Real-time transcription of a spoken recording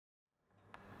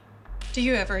Do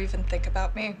you ever even think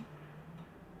about me?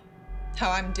 How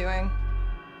I'm doing?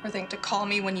 Or think to call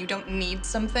me when you don't need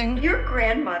something? Your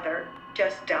grandmother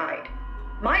just died.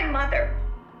 My mother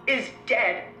is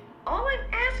dead. All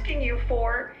I'm asking you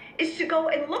for is to go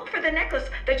and look for the necklace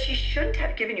that she shouldn't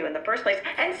have given you in the first place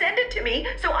and send it to me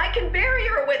so I can bury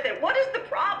her with it. What is the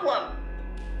problem?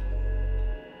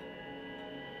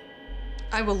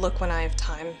 I will look when I have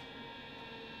time.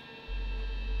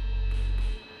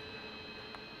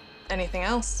 Anything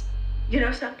else? You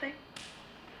know something?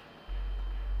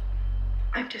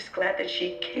 I'm just glad that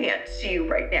she can't see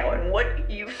you right now and what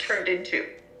you've turned into.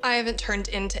 I haven't turned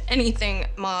into anything,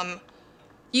 Mom.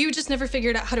 You just never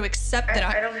figured out how to accept that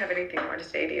I don't have anything more to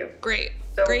say to you. Great.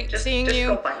 So Great just seeing you.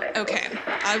 Go find my okay,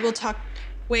 I will talk.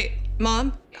 Wait,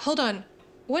 Mom, hold on.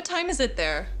 What time is it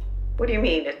there? What do you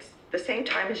mean? It's the same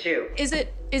time as you. Is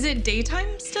it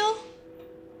daytime still?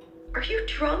 Are you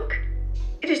drunk?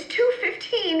 It is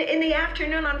 2:15 in the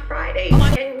afternoon on Friday,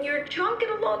 and you're drunk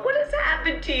and alone. What has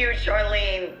happened to you,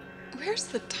 Charlene? Where's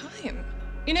the time?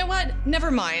 You know what? Never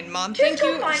mind, Mom. Just thank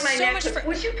go you find my so necklace. much for.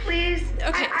 Would you please?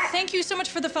 Okay, thank you so much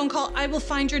for the phone call. I will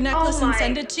find your necklace and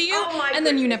send it to you, and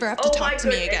then you never have to talk to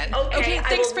me again. Okay,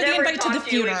 thanks for the invite to the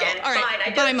funeral. All right, Fine, I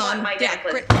bye, just Mom. want my Yeah,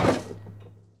 necklace. great.